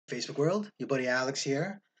Facebook world? Your buddy Alex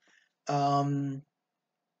here. Um,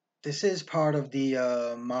 this is part of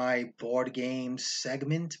the my board game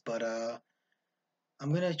segment, but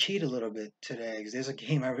I'm gonna cheat a little bit today because there's a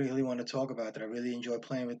game I really want to talk about that I really enjoy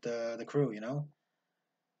playing with the crew.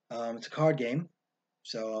 It's a card game,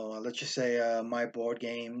 so let's just say my board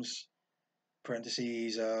games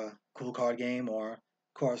parentheses cool card game or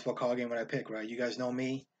course what card game would I pick? Right? You guys know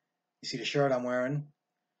me. You see the shirt I'm wearing.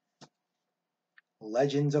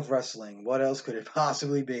 Legends of Wrestling. What else could it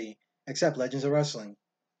possibly be except Legends of Wrestling?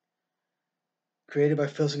 Created by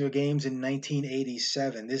Filsinger Games in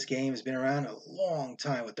 1987. This game has been around a long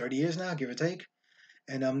time, what, 30 years now, give or take?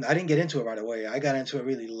 And I didn't get into it right away. I got into it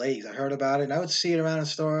really late. I heard about it, and I would see it around in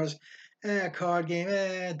stores. Card game,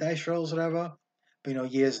 dice rolls, whatever.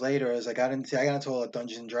 But years later, as I got into all the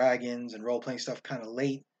Dungeons and Dragons and role playing stuff kind of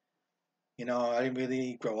late. I didn't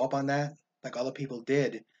really grow up on that like other people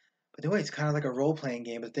did. But anyway, it's kind of like a role playing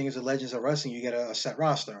game. But the thing is, with Legends of Wrestling, you get a set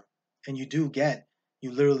roster, and you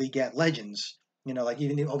literally get legends. Like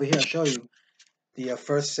even over here, I'll show you the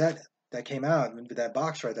first set that came out with that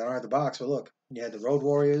box right there. I don't have the box, but look, you had the Road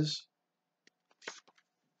Warriors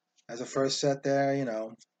as a first set there,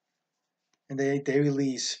 and they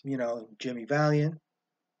release, Jimmy Valiant,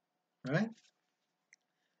 right?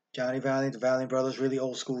 Johnny Valiant, the Valiant Brothers, really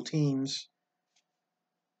old school teams.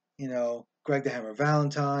 Greg the Hammer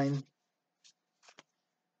Valentine.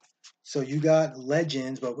 So you got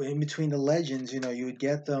legends, but in between the legends, you would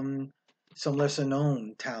get them some lesser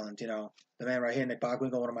known talent. The man right here, Nick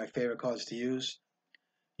Bockwinkel, one of my favorite cards to use.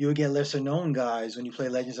 You would get lesser known guys when you play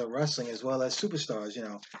Legends of Wrestling as well as superstars.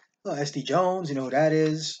 SD Jones, you know who that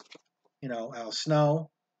is. Al Snow.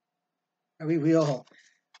 We all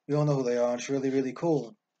know who they are. It's really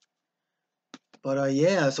cool. But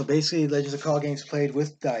yeah, so basically Legends of card games played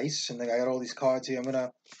with dice, and I got all these cards here. I'm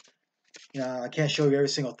gonna I can't show you every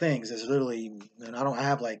single thing. 'Cause there's literally, and I don't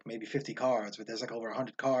have like maybe 50 cards, but there's like over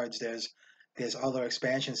 100 cards. There's other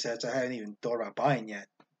expansion sets I haven't even thought about buying yet.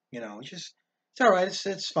 It's all right.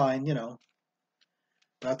 It's fine.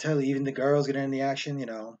 But I'll tell you, even the girls get in the action.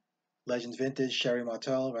 Legends Vintage, Sherry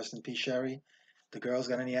Martel, rest in peace, Sherry. The girls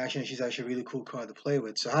got in the action, and she's actually a really cool card to play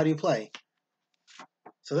with. So how do you play?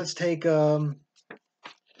 So let's take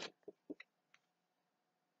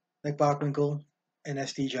Nick Bockwinkel and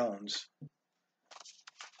SD Jones.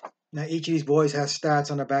 Now, each of these boys has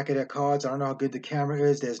stats on the back of their cards. I don't know how good the camera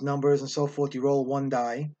is. There's numbers and so forth. You roll one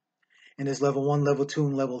die. And there's level 1, level 2,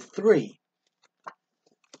 and level 3.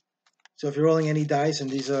 So if you're rolling any dice, and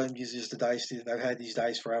these are just the dice, I've had these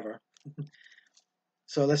dice forever.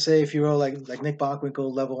 So let's say if you roll like Nick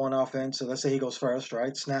Bockwinkel, level 1 offense. So let's say he goes first,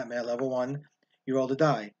 right? Snapmare, level 1. You roll the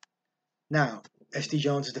die. Now, SD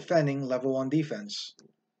Jones is defending, level 1 defense.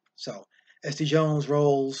 So SD Jones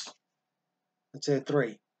rolls, let's say a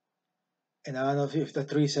 3. And I don't know if the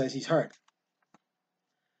 3 says he's hurt.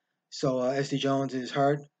 So SD Jones is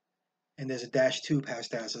hurt, and there's a -2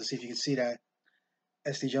 past that. So let's see if you can see that.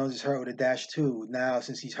 SD Jones is hurt with a -2. Now,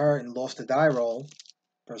 since he's hurt and lost the die roll,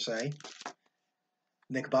 per se,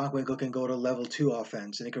 Nick Bockwinkel can go to level 2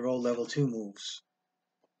 offense, and he can roll level 2 moves.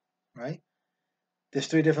 Right? There's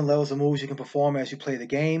 3 different levels of moves you can perform as you play the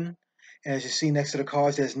game. And as you see next to the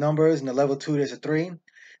cards, there's numbers. And the level 2, there's a 3.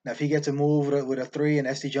 Now, if he gets a move with a 3 and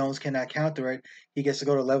SD Jones cannot counter it, he gets to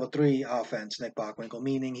go to level 3 offense, Nick Bockwinkel,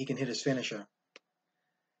 meaning he can hit his finisher.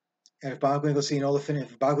 And if Bockwinkel's seeing all the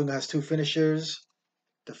if Bockwinkel has 2 finishers,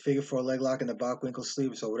 the figure 4 leg lock and the Bockwinkel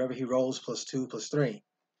sleeve. So whatever he rolls, +2, +3.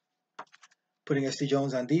 Putting SD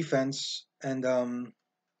Jones on defense and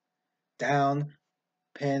down,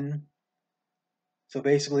 pin. So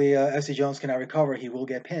basically, SD Jones cannot recover. He will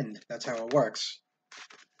get pinned. That's how it works.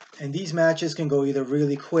 And these matches can go either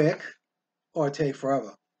really quick or take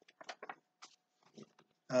forever.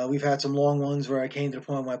 We've had some long ones where I came to the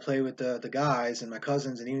point where I played with the guys and my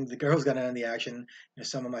cousins, and even the girls got in on the action.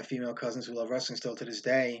 Some of my female cousins who love wrestling still to this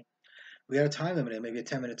day. We had a time limit, maybe a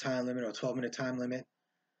 10-minute time limit or a 12-minute time limit.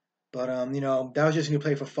 But that was just when you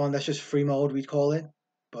play for fun. That's just free mode, we'd call it.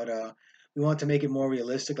 But we wanted to make it more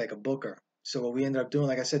realistic, like a booker. So what we ended up doing,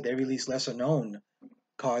 like I said, they released lesser known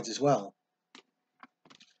cards as well.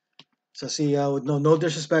 So see, with no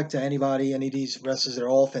disrespect to anybody, any of these wrestlers, they're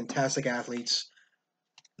all fantastic athletes.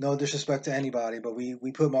 No disrespect to anybody, but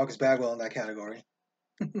we put Marcus Bagwell in that category.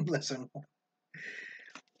 Lesser known.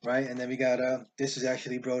 Right, and then we got this is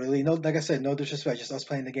actually Brody Lee. No, like I said, no disrespect, just us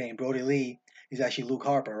playing the game. Brody Lee is actually Luke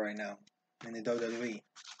Harper right now in the WWE.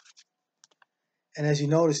 And as you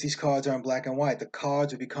notice, these cards are in black and white. The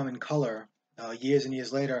cards would become in color years and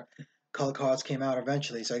years later. Color cards came out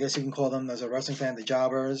eventually, so I guess you can call them, as a wrestling fan, the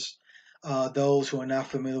jobbers. Those who are not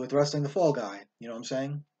familiar with wrestling, the fall guy. You know what I'm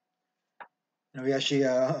saying? We actually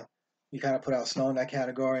we kind of put out Snow in that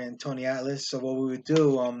category and Tony Atlas. So what we would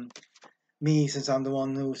do, me, since I'm the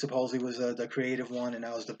one who supposedly was the creative one and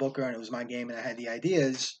I was the booker and it was my game and I had the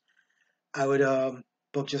ideas, I would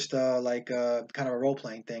book just kind of a role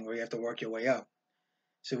playing thing where you have to work your way up.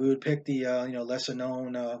 So we would pick the lesser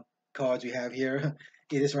known cards we have here.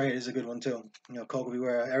 Yeah, this right here is a good one too. Coco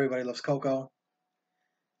Beware. Everybody loves Coco.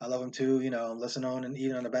 I love him too. Lesser known and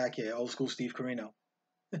even on the back here, old school Steve Carino.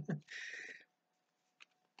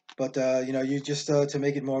 But you just to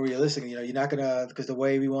make it more realistic. You're not gonna because the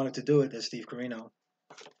way we wanted to do it, as Steve Carino,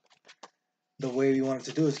 the way we wanted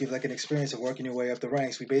to do it is give like an experience of working your way up the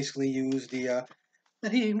ranks. We basically used the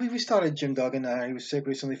and we started Jim Duggan. He was sick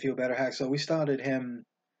recently, feel better hack. So we started him,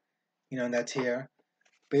 in that tier.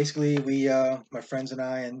 Basically, we my friends and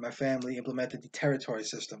I and my family implemented the territory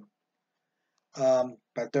system.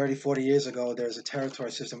 About 30, 40 years ago, there's a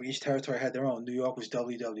territory system. Each territory had their own. New York was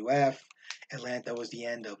WWF. Atlanta was the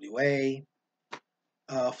NWA.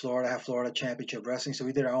 Florida had Florida Championship Wrestling. So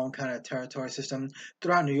we did our own kind of territory system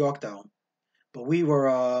throughout New York, though. But we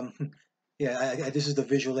were, yeah, this is the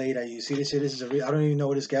visual aid I use. See this here? This is I don't even know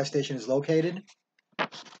where this gas station is located.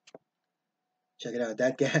 Check it out.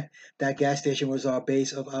 That gas station was our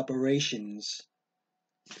base of operations.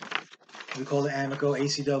 We call it Amico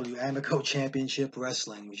ACW, Amico Championship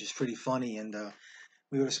Wrestling, which is pretty funny. And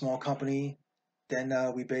we were a small company. Then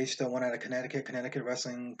we based one out of Connecticut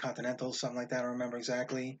Wrestling Continental, something like that. I don't remember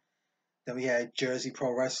exactly. Then we had Jersey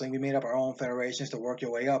Pro Wrestling. We made up our own federations to work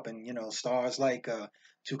your way up. And, stars like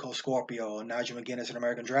Tuco Scorpio, Nigel McGuinness, and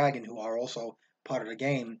American Dragon, who are also part of the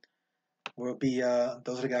game, will be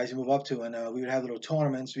those are the guys you move up to. And we would have little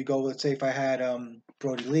tournaments. We go, let's say if I had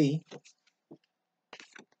Brody Lee,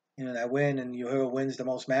 that win, and whoever wins the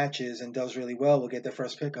most matches and does really well will get the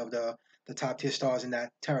first pick of the top tier stars in that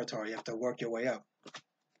territory. You have to work your way up.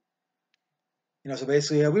 So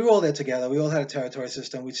basically, we were all there together. We all had a territory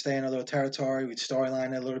system. We'd stay in a little territory. We'd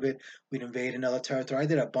storyline it a little bit. We'd invade another territory. I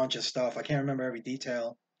did a bunch of stuff. I can't remember every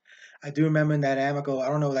detail. I do remember in that Amico. I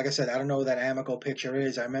don't know. Like I said, I don't know what that Amico picture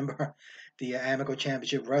is. I remember the Amico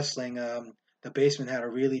Championship Wrestling. The basement had a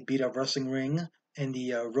really beat up wrestling ring, and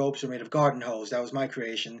the ropes were made of garden hose. That was my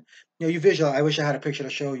creation. You visualize. I wish I had a picture to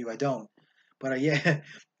show you. I don't. But yeah,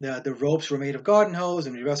 the ropes were made of garden hose,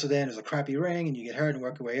 and we wrestled in. There's a crappy ring, and you get hurt and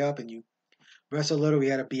work your way up, and you wrestle a little. We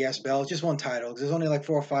had a BS belt, just one title, because there's only like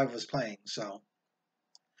 4 or 5 of us playing. So,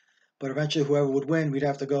 but eventually, whoever would win, we'd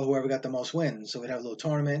have to go whoever got the most wins. So we'd have a little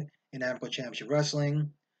tournament in Amico Championship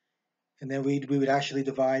Wrestling, and then we would actually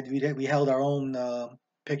divide. We held our own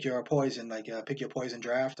pick your poison, like pick your poison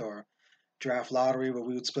draft or draft lottery, where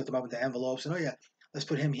we would split them up into envelopes. And oh yeah, let's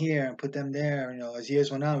put him here and put them there. As years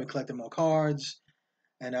went on, we collected more cards.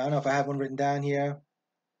 And I don't know if I have one written down here.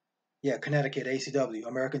 Yeah, Connecticut ACW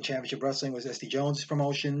American Championship Wrestling was SD Jones'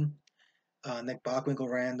 promotion. Nick Bockwinkel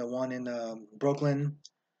ran the one in Brooklyn.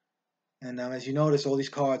 And as you notice, all these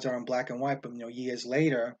cards are in black and white, but years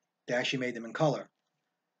later, they actually made them in color.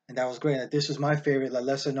 And that was great. This was my favorite, like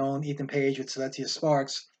lesser known Ethan Page with Celestia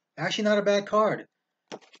Sparks. Actually, not a bad card.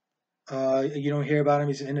 You don't hear about him.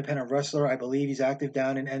 He's an independent wrestler. I believe he's active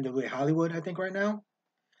down in NWA Hollywood, I think, right now.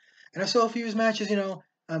 And I saw a few of his matches,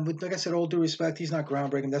 with, like I said, all due respect, he's not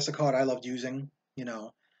groundbreaking. That's the card I loved using,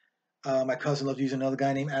 My cousin loved using another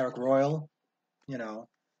guy named Eric Royal, you know.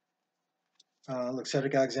 Like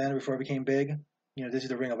Cedric Alexander before he became big. This is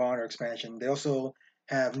the Ring of Honor expansion. They also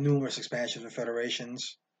have numerous expansions and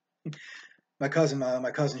federations. My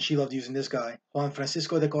cousin, she loved using this guy, Juan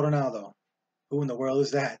Francisco de Coronado. Who in the world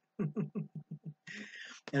is that?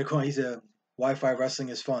 And of course, he's a Wi-Fi Wrestling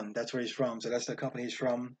is Fun. That's where he's from. So that's the company he's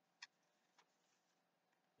from.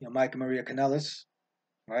 Mike and Maria Kanellis,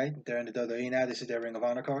 right? They're in the WWE now. This is their Ring of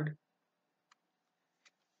Honor card.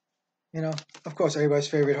 Of course, everybody's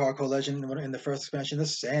favorite hardcore legend in the first expansion, the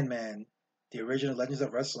Sandman, the original Legends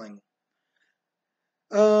of Wrestling.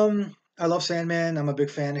 I love Sandman. I'm a big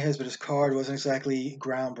fan of his, but his card wasn't exactly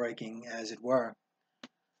groundbreaking, as it were.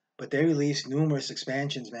 But they released numerous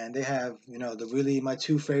expansions, man. They have, my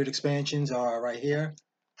 2 favorite expansions are right here.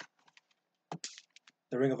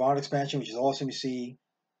 The Ring of Honor expansion, which is awesome. You see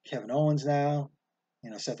Kevin Owens now.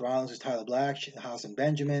 Seth Rollins is Tyler Black, House and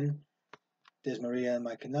Benjamin. There's Maria and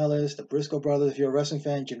Mike Kanellis, the Briscoe brothers, if you're a wrestling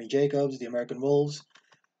fan, Jimmy Jacobs, the American Wolves.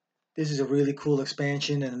 This is a really cool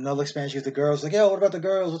expansion, and another expansion is the girls. Like, what about the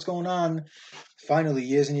girls? What's going on? Finally,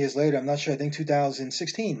 years and years later, I'm not sure, I think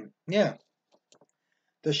 2016. Yeah.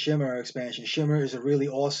 The Shimmer expansion. Shimmer is a really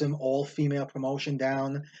awesome all-female promotion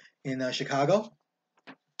down in Chicago.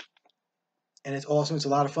 And it's awesome. It's a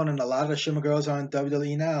lot of fun, and a lot of the Shimmer girls are on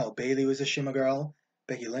WWE now. Bayley was a Shimmer girl.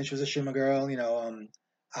 Becky Lynch was a Shimmer girl.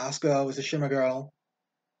 Asuka was a Shimmer girl.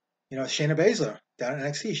 You know, Shayna Baszler down in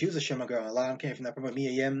NXT, she was a Shimmer girl. A lot of them came from that. But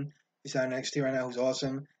Mia Yim is down in NXT right now, who's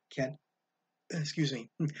awesome. Can't excuse me.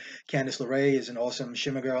 Candice LeRae is an awesome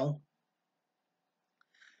Shimmer girl.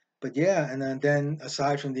 But yeah, and then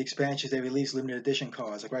aside from the expansions, they released limited edition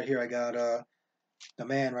cards. Like right here, I got the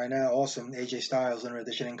man right now, awesome AJ Styles limited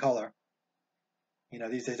edition in color. You know,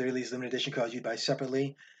 these days they release limited edition cards you buy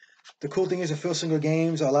separately. The cool thing is, with Phil Singer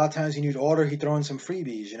games, a lot of times you need to order, he throw in some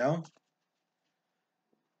freebies. You know,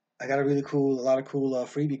 I got a lot of cool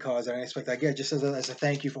freebie cards that I expect I get just as a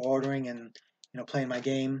thank you for ordering and playing my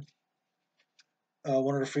game.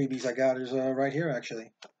 One of the freebies I got is right here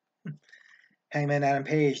actually. Hangman Adam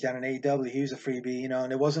Page down in AEW, he was a freebie,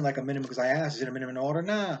 and it wasn't like a minimum because I asked, is it a minimum order?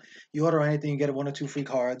 Nah, you order anything, you get one or two free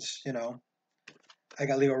cards. I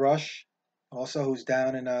got Leo Rush, also, who's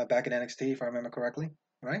down in back in NXT, if I remember correctly,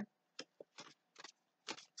 right?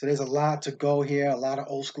 So there's a lot to go here, a lot of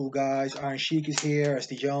old school guys. Iron Sheik is here,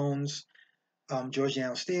 SD Jones,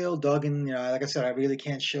 Georgiano Steele, Duggan. Like I said, I really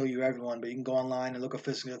can't show you everyone, but you can go online and look at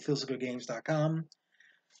physicalgames.com.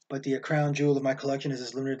 But the crown jewel of my collection is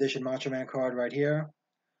this limited edition Macho Man card right here,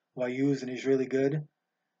 who I used, and he's really good.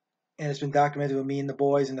 And it's been documented with me and the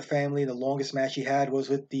boys and the family. The longest match he had was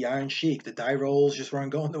with the Iron Sheik. The die rolls just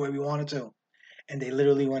weren't going the way we wanted to, and they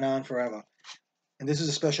literally went on forever. And this is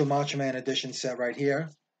a special Macho Man edition set right here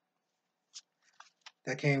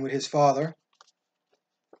that came with his father,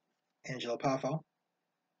 Angelo Poffo,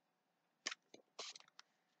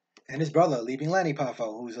 and his brother, Leaping Lanny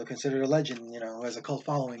Poffo, who's considered a legend, who has a cult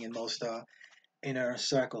following in most inner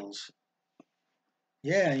circles.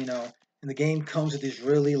 Yeah, and the game comes with these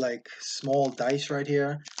really like small dice right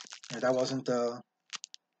here. That wasn't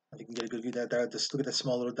if you can get a good view just look at that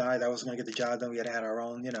small little die. That wasn't gonna get the job done. We had to add our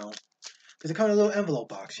own, because they come in a little envelope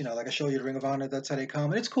box. Like I showed you the Ring of Honor. That's how they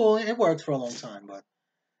come, and it's cool. It worked for a long time, but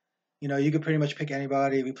you could pretty much pick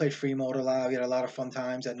anybody. We played free mode a lot. We had a lot of fun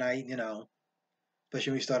times at night.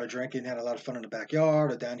 Especially when we started drinking. Had a lot of fun in the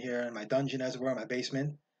backyard or down here in my dungeon, as it were, my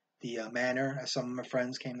basement, the manor, as some of my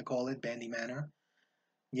friends came to call it, Bandy Manor.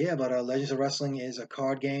 Yeah, but Legends of Wrestling is a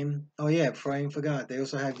card game. Oh yeah, before I even forgot, they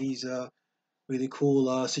also have these really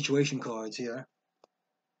cool situation cards here.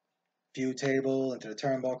 View table, into the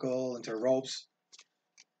turnbuckle, into the ropes.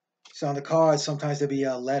 So on the cards, sometimes there'll be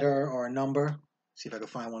a letter or a number. See if I can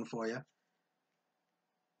find one for you.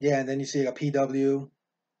 Yeah, and then you see a PW,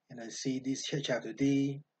 and then C, D, chapter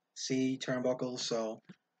D, C, turnbuckles. So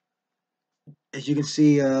as you can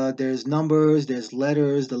see, there's numbers, there's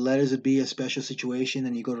letters. The letters would be a special situation,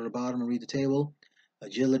 and you go to the bottom and read the table.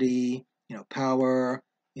 Agility, power,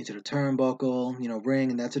 into the turnbuckle,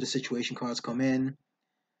 ring, and that's where the situation cards come in.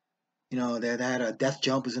 They had a death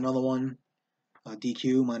jump is another one,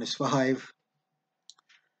 DQ -5.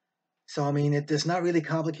 So I mean, it's not really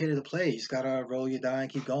complicated to play. You just gotta roll your die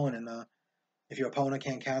and keep going. And if your opponent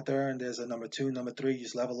can't counter, and there's a number 2, number 3, you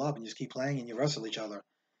just level up and just keep playing and you wrestle each other.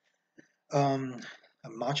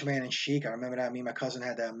 Macho Man and Sheik, I remember that. Me and my cousin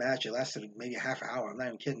had that match. It lasted maybe a half hour. I'm not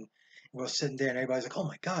even kidding. We were sitting there and everybody's like, "Oh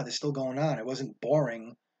my God, it's still going on." It wasn't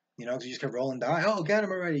boring, because you just kept rolling die. Oh, get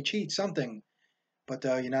him already, cheat something. But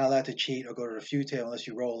you're not allowed to cheat or go to the feud table unless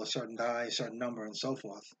you roll a certain die, a certain number, and so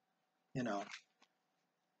forth.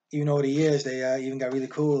 Even over the years, they even got really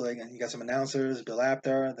cool. Like you got some announcers, Bill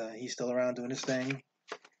Apter, he's still around doing his thing.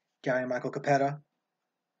 Gary Michael Capetta,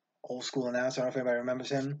 old school announcer. I don't know if anybody remembers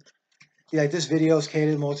him. Yeah, like this video is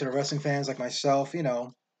catered more to the wrestling fans like myself,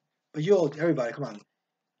 But everybody, come on.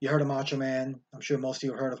 You heard of Macho Man. I'm sure most of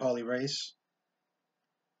you have heard of Harley Race.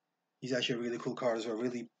 He's actually a really cool card as well.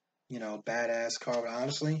 Really, badass card. But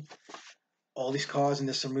honestly, all these cards, and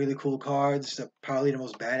there's some really cool cards. Probably the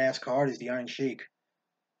most badass card is the Iron Sheik.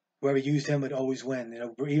 Whoever used him would always win.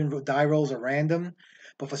 Even die rolls are random,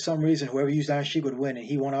 but for some reason, whoever used Iron Sheik would win, and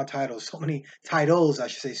he won our titles. So many titles, I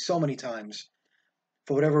should say, so many times.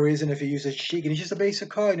 For whatever reason, if you use a Sheik, and he's just a basic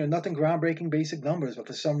card, nothing groundbreaking, basic numbers, but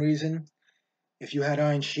for some reason, if you had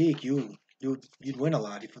Iron Sheik, you'd win a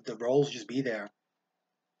lot. The rolls just be there.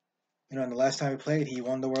 And the last time he played, he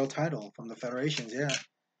won the world title from the federations. Yeah,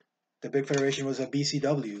 the big federation was a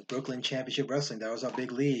BCW, Brooklyn Championship Wrestling. That was our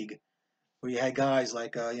big league, where you had guys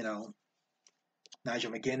like Nigel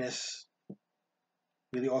McGuinness,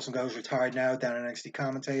 really awesome guy who's retired now down in NXT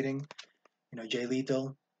commentating. Jay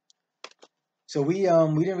Lethal. So we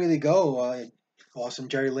didn't really go. Awesome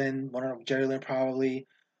Jerry Lynn, probably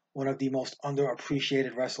one of the most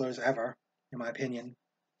underappreciated wrestlers ever, in my opinion.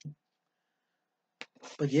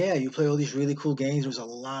 But yeah, you play all these really cool games. It was a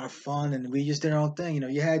lot of fun, and we just did our own thing.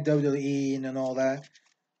 You had WWE and all that.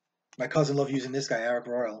 My cousin loved using this guy, Eric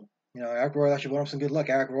Royal. Eric Royal actually brought him some good luck.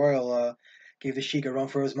 Eric Royal gave the Sheik a run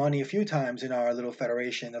for his money a few times in our little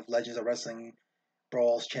federation of Legends of Wrestling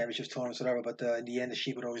brawls, championships, tournaments, whatever. But in the end, the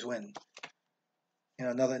Sheik would always win.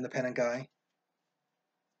 Another independent guy.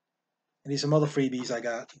 And these are some other freebies I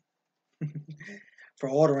got for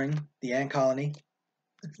ordering. The Ant Colony,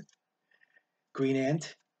 Green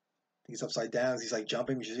Ant. He's upside down. He's like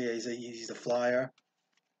jumping. Yeah, he's a flyer.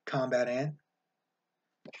 Combat Ant.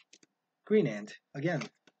 Green Ant again.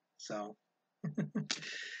 So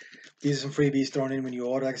these are some freebies thrown in when you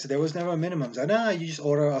order. Like I said, there was never minimums. You just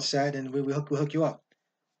order a set and we'll hook you up.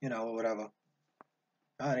 Or whatever.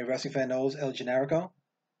 Any wrestling fan knows El Generico.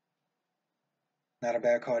 Not a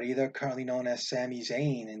bad card either. Currently known as Sami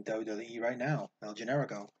Zayn in WWE right now. El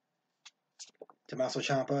Generico. Tommaso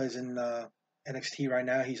Ciampa is in NXT right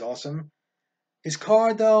now. He's awesome. His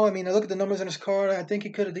card, though, I mean, I look at the numbers on his card. I think they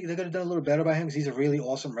could have done a little better by him because he's a really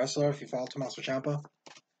awesome wrestler if you follow Tommaso Ciampa.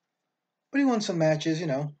 But he won some matches,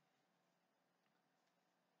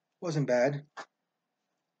 Wasn't bad.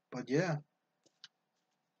 But yeah.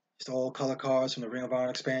 Just all color cards from the Ring of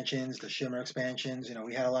Honor expansions, the Shimmer expansions.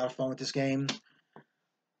 We had a lot of fun with this game.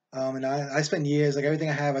 And I spent years, like everything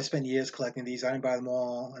I have, I spent years collecting these. I didn't buy them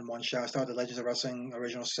all in one shot. I started the Legends of Wrestling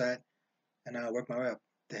original set, and I worked my way up.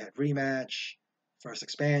 They had Rematch, First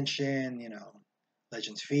Expansion,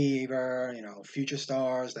 Legends Fever, Future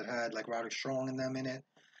Stars that had like Roderick Strong in them in it.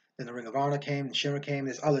 Then the Ring of Honor came, and Shimmer came.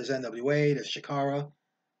 There's others, NWA, there's Shikara.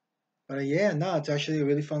 But it's actually a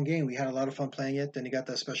really fun game. We had a lot of fun playing it. Then you got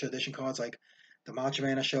the special edition cards like the Macho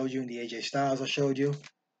Man I showed you and the AJ Styles I showed you.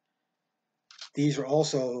 These were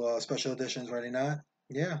also special editions, were they not?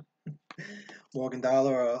 Yeah. Morgan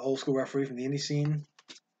Dollar, old school referee from the indie scene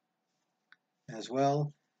as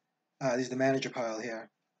well. This is the manager pile here.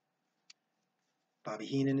 Bobby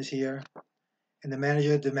Heenan is here. And the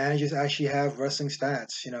managers actually have wrestling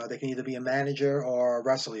stats. They can either be a manager or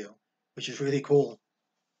wrestle you, which is really cool.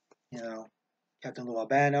 Captain Lou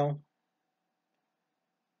Albano.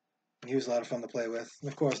 He was a lot of fun to play with. And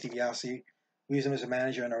of course, DiBiase. We use him as a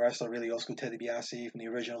manager and a wrestler, really old school Ted DiBiase from the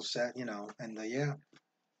original set, and yeah.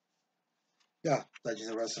 Yeah, Legends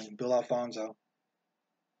of Wrestling. Bill Alfonso.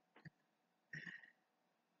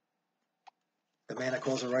 The man that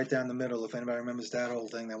calls it right down the middle, if anybody remembers that whole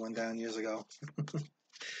thing that went down years ago.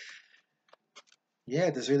 Yeah,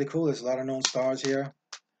 this is really cool. There's a lot of known stars here.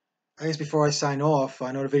 I guess before I sign off,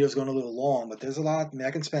 I know the video's going a little long, but there's a lot. I mean,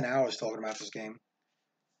 I can spend hours talking about this game.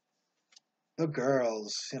 The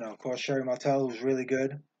girls, of course, Sherry Martel was really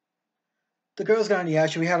good. The girls got in the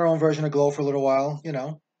action. We had our own version of Glow for a little while,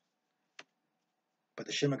 But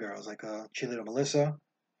the Shimmer girls, like Cheerleader Melissa,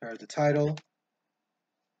 her the title.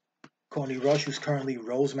 Courtney Rush, who's currently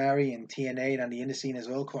Rosemary in TNA and on the indie scene as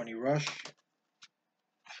well. Courtney Rush.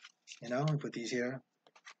 We put these here.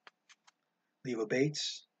 Leva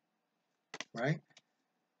Bates, right?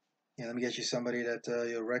 Yeah, let me get you somebody that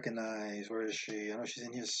you'll recognize. Where is she? I know she's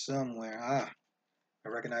in here somewhere. I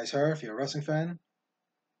recognize her if you're a wrestling fan.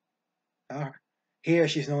 Here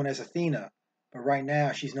she's known as Athena, but right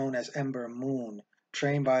now she's known as Ember Moon,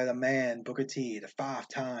 trained by the man Booker T, the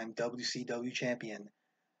 5-time WCW champion.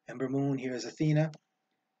 Ember Moon here is Athena,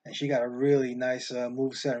 and she got a really nice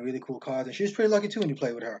moveset and really cool cards, and she was pretty lucky too when you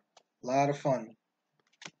play with her. A lot of fun.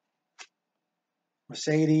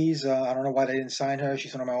 Mercedes, I don't know why they didn't sign her.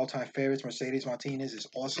 She's one of my all-time favorites. Mercedes Martinez is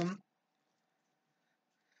awesome.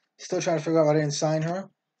 Still trying to figure out why they didn't sign her.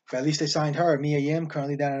 But at least they signed her. Mia Yim,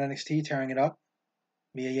 currently down at NXT, tearing it up.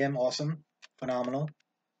 Mia Yim, awesome. Phenomenal.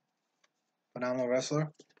 Phenomenal wrestler.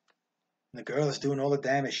 And the girl is doing all the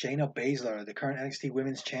damage. Shayna Baszler, the current NXT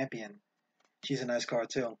Women's Champion. She's a nice card,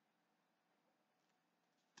 too.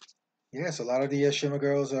 Yes, a lot of the Shimmer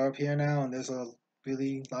girls are up here now, and there's a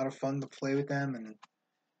lot of fun to play with them.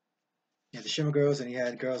 And the Shimmer girls, and you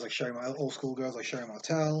had girls like old school girls like Sherry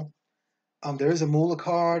Martel. There is a Moolah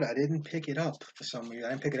card. I didn't pick it up for some reason. I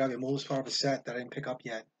didn't pick it up. Moolah's part of a set that I didn't pick up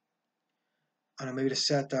yet. I don't know, maybe the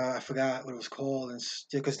set, I forgot what it was called.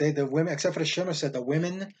 Because the women, except for the Shimmer set, the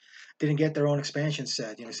women didn't get their own expansion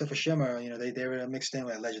set. Except for Shimmer, they were mixed in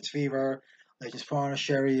with Legends Fever, Legends Prana.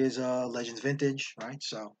 Sherry is Legends Vintage, right?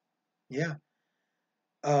 So, yeah.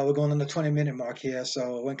 We're going on the 20-minute mark here,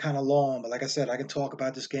 so it went kind of long. But like I said, I can talk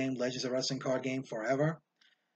about this game, Legends of Wrestling card game, forever.